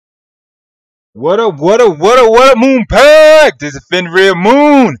What up, Moon Pack? This is Fenrir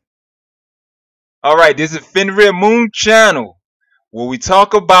Moon. Alright, this is Fenrir Moon channel where we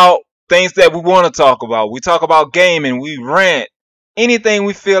talk about things that we want to talk about. We talk about gaming, we rant. Anything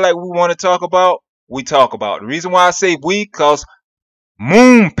we feel like we want to talk about, we talk about. The reason why I say we, cause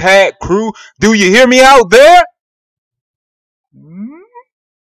Moon Pack crew, do you hear me out there? Of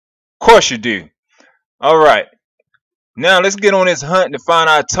course you do. Alright. Now let's get on this hunt to find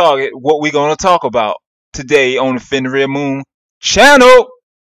our target, what we're gonna talk about today on the Fenrir Moon channel.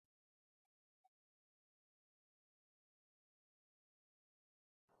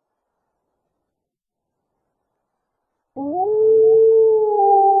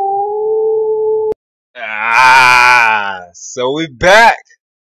 So we back.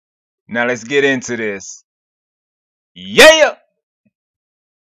 Now let's get into this. Yeah!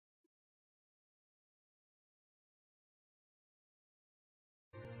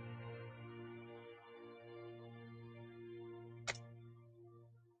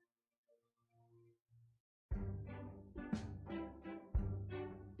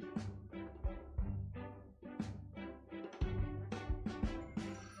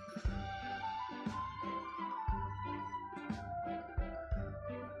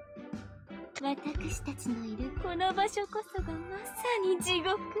私たちのいるこの場所こそがまさに地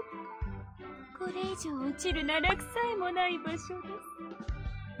獄。これ以上落ちる奈落さえもない場所です。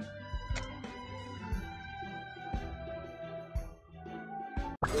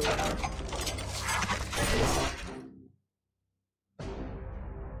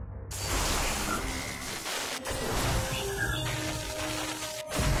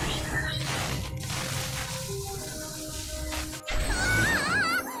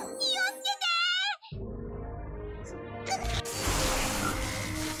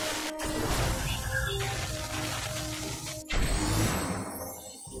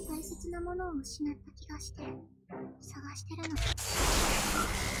大切なものを失った気がして探してるの。ど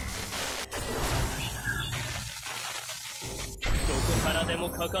こからでも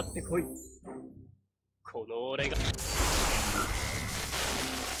かかってこい。この俺が。ねえ、知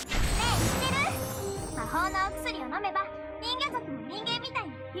ってる？魔法のお薬を飲めば人間族も人間みたい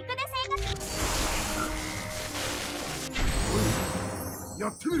に陸で生活。おい、や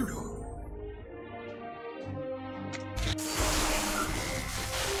ってみるか。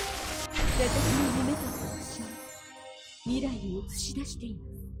私の夢と星を未来に映し出していま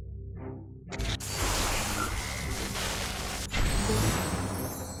す。ど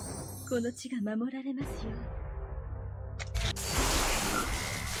うこの地が守られますよ。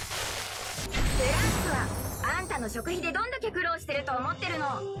フランスはあんたの食費でどんだけ苦労してると思ってるの。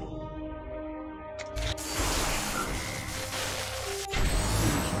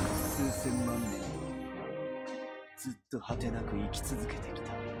数千万年ずっと果てなく生き続けてきた。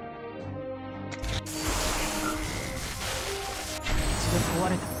一度壊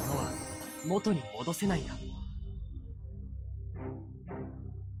れたものは元に戻せないんだ。神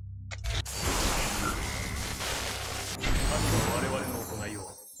は我々の行いを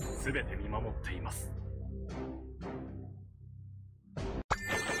全て見守っています。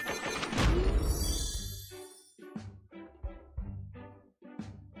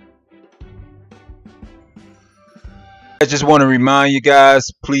I just want to remind you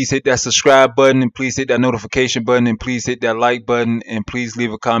guys, please hit that subscribe button and please hit that notification button and please hit that like button and please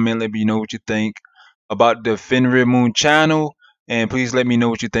leave a comment. Let me know what you think about the Fenrir Moon channel and please let me know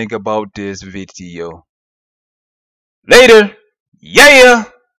what you think about this video. Later. Yeah.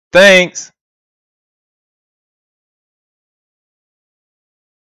 Thanks.